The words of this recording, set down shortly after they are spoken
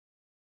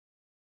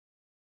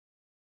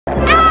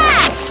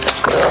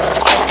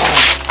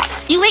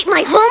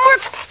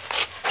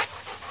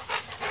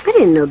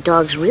didn't know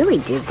dogs really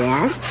did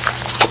that.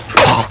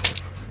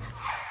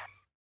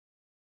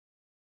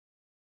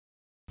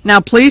 Now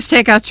please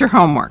take out your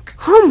homework.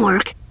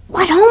 Homework?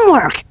 What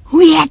homework?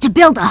 We had to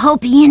build a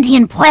Hopi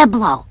Indian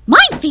pueblo.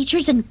 Mine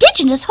features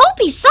indigenous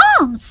Hopi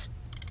songs.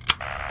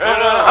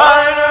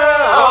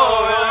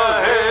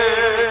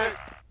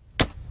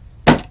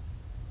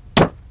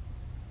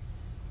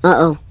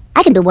 Uh-oh.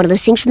 I can build one of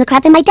those things from the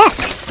crap in my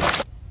desk.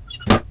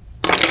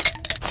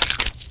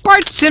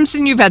 Bart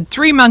Simpson, you've had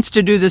 3 months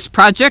to do this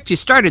project. You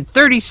started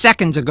 30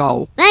 seconds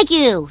ago. Thank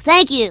you.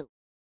 Thank you.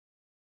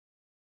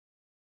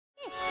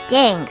 This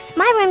stinks.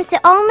 My room's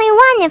the only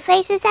one that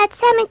faces that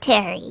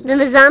cemetery. Then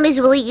the zombies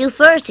will eat you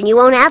first, and you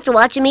won't have to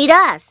watch them eat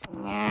us. Stop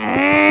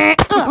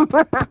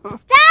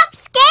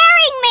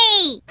scaring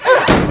me!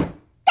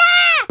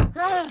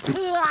 Bart,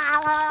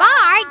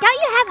 don't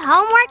you have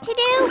homework to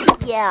do?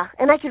 Yeah,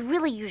 and I could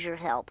really use your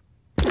help.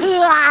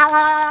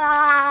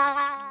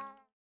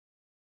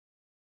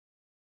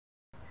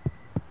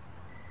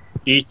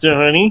 Lisa,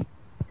 honey,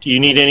 do you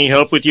need any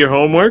help with your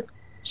homework?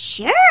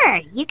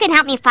 Sure. You can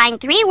help me find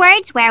 3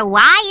 words where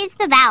Y is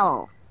the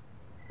vowel.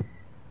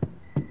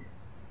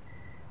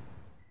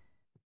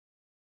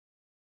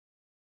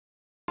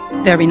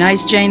 Very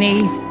nice,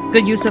 Janie.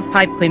 Good use of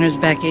pipe cleaners,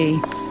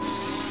 Becky.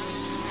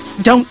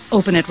 Don't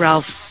open it,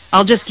 Ralph.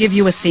 I'll just give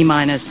you a C-.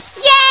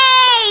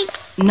 Yay!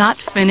 Not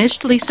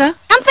finished, Lisa?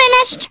 I'm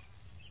finished.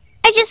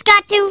 I just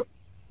got to...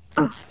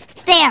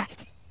 There.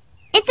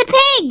 It's a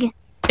pig.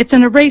 It's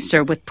an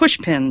eraser with push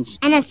pins.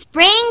 And a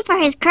spring for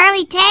his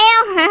curly tail.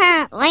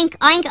 Oink,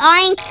 oink,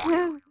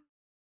 oink.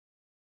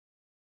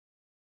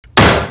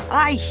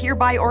 I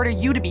hereby order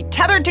you to be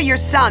tethered to your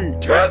son.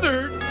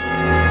 Tethered?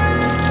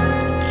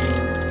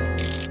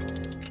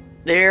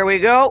 There we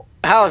go.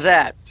 How's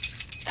that?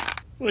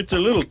 It's a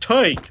little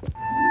tight.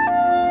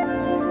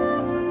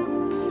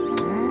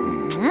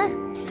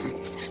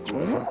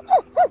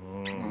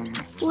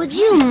 Would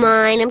you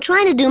mind? I'm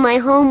trying to do my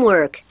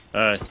homework.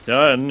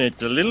 Son,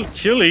 it's a little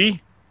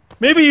chilly.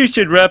 Maybe you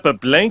should wrap a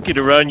blanket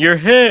around your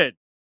head.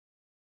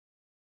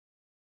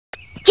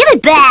 Give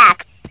it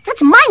back!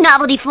 That's my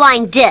novelty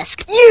flying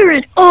disc. You're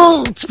in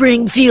old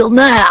Springfield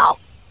now.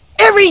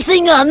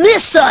 Everything on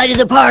this side of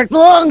the park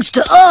belongs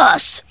to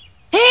us.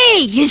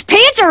 Hey, his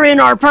pants are in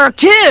our park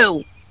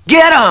too.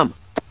 Get him!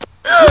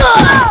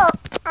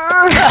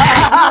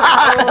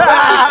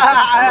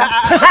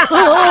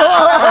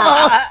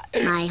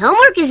 My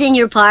homework is in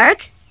your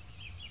park.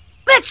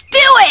 Let's do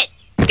it!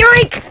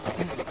 Yoink!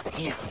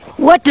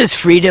 What does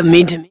freedom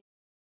mean to me?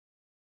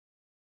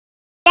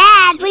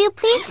 Dad, will you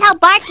please tell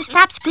Bart to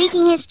stop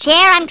squeaking his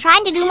chair? I'm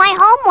trying to do my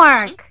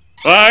homework.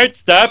 Bart,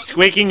 stop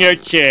squeaking your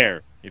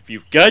chair. If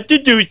you've got to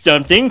do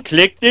something,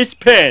 click this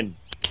pen.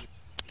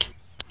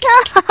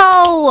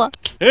 No!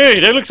 Hey,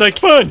 that looks like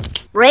fun.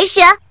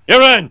 Racia?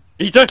 You're on.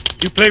 Lisa,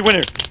 you play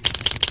winner.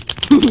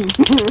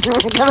 Come on,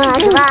 come on.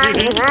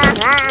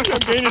 I'm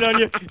gaining on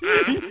you.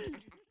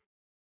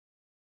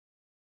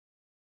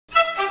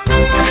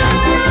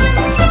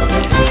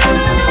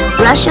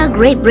 Russia,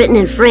 Great Britain,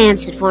 and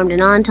France had formed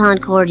an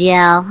entente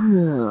cordiale.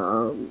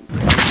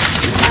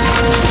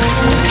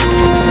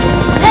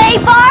 Hey,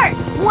 Bart!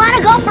 Want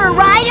to go for a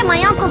ride in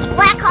my uncle's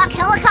Black Hawk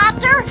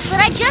helicopter?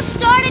 But I just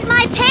started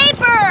my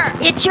paper!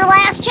 It's your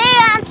last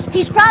chance.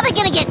 He's probably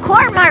going to get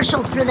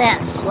court-martialed for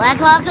this. Black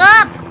Hawk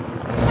up!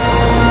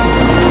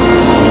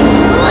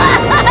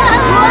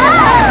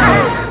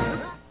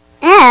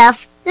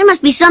 F? There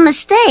must be some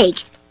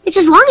mistake. It's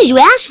as long as you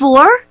asked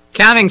for.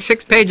 Counting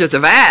 6 pages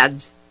of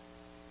ads.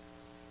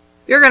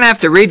 You're gonna have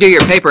to redo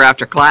your paper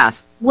after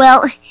class.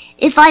 Well,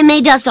 if I may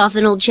dust off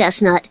an old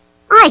chestnut.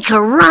 Ay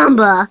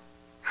caramba!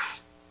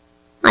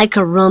 Ay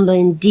caramba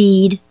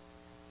indeed.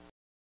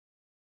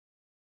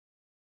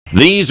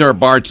 These are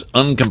Bart's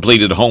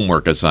uncompleted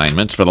homework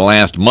assignments for the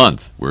last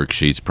month.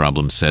 Worksheets,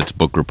 problem sets,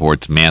 book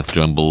reports, math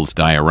jumbles,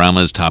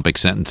 dioramas, topic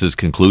sentences,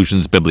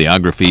 conclusions,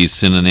 bibliographies,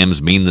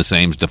 synonyms, mean the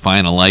sames,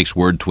 define alikes,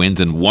 word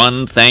twins, and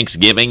 1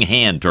 Thanksgiving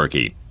hand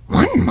turkey.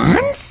 1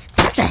 month?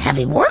 That's a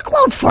heavy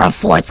workload for a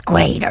 4th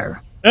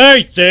grader.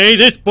 I say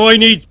this boy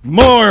needs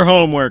more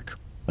homework.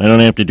 I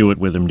don't have to do it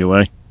with him, do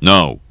I?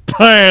 No.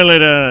 Pile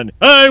it on.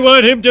 I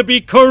want him to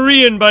be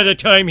Korean by the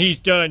time he's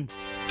done.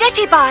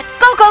 Digibot,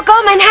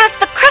 Go-Go-Goman has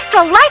the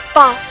crystal light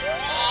ball.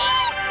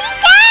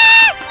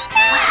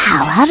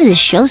 Wow, how did this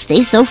show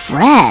stay so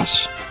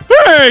fresh?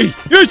 Hey!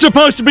 You're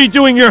supposed to be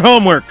doing your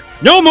homework.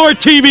 No more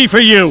TV for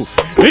you.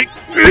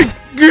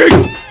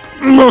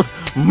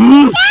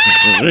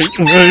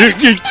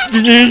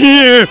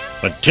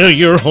 Until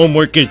your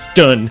homework is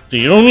done,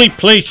 the only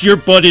place your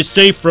butt is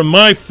safe from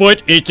my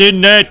foot is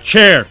in that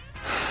chair.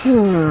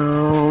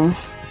 Oh.